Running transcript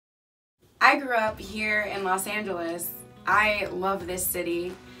I grew up here in Los Angeles. I love this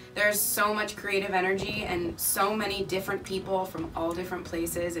city. There's so much creative energy and so many different people from all different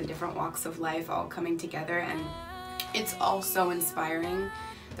places and different walks of life all coming together, and it's all so inspiring.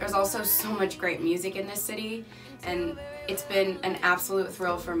 There's also so much great music in this city, and it's been an absolute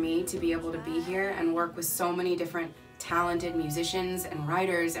thrill for me to be able to be here and work with so many different talented musicians and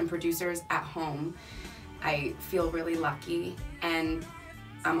writers and producers at home. I feel really lucky, and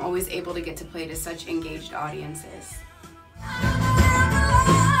I'm always able to get to play to such engaged audiences.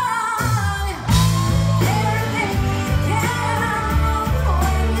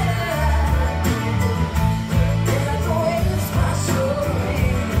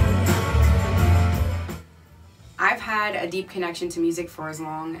 I've had a deep connection to music for as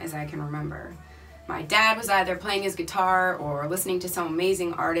long as I can remember. My dad was either playing his guitar or listening to some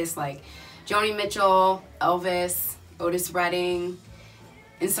amazing artists like Joni Mitchell, Elvis, Otis Redding.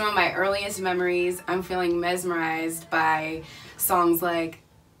 In some of my earliest memories, I'm feeling mesmerized by songs like,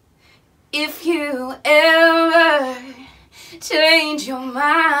 "If you ever change your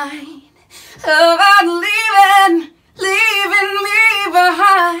mind about leaving me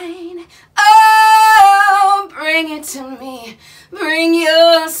behind, oh, bring it to me, bring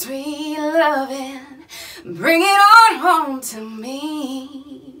your sweet loving, bring it on home to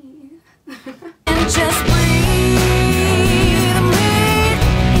me." And just breathe me,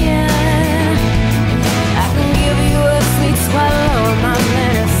 yeah. I can give you a sweet swallow of my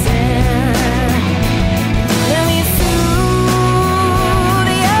medicine. Let me soothe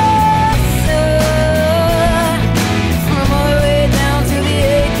your soul from all the way down to the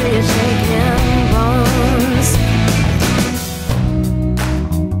achy, shaking bones.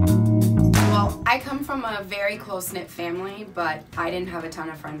 Well, I come from a very close-knit family, but I didn't have a ton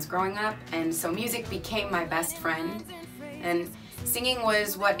of friends growing up, and so music became my best friend. And singing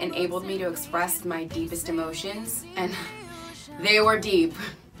was what enabled me to express my deepest emotions, and they were deep.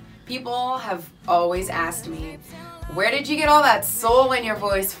 People have always asked me, where did you get all that soul in your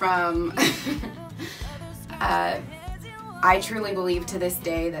voice from? I truly believe to this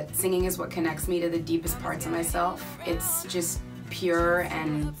day that singing is what connects me to the deepest parts of myself. It's just pure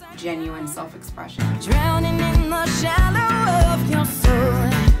and genuine self-expression. Drowning in the shallow of your soul,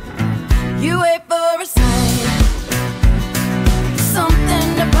 you wait for a sign.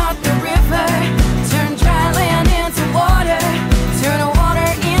 Something about the river, turn dry land into water, turn water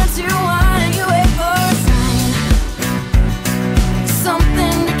into wine. You wait for a sign,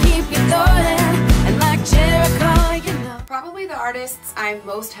 something to keep you going, and like Jericho, you know. Probably the artists I'm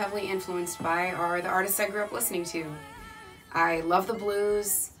most heavily influenced by are the artists I grew up listening to. I love the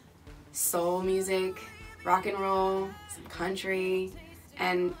blues, soul music, rock and roll, some country,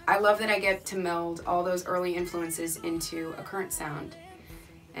 and I love that I get to meld all those early influences into a current sound.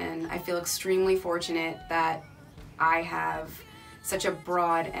 And I feel extremely fortunate that I have such a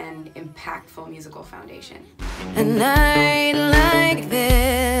broad and impactful musical foundation. A night like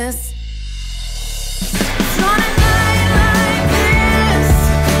this.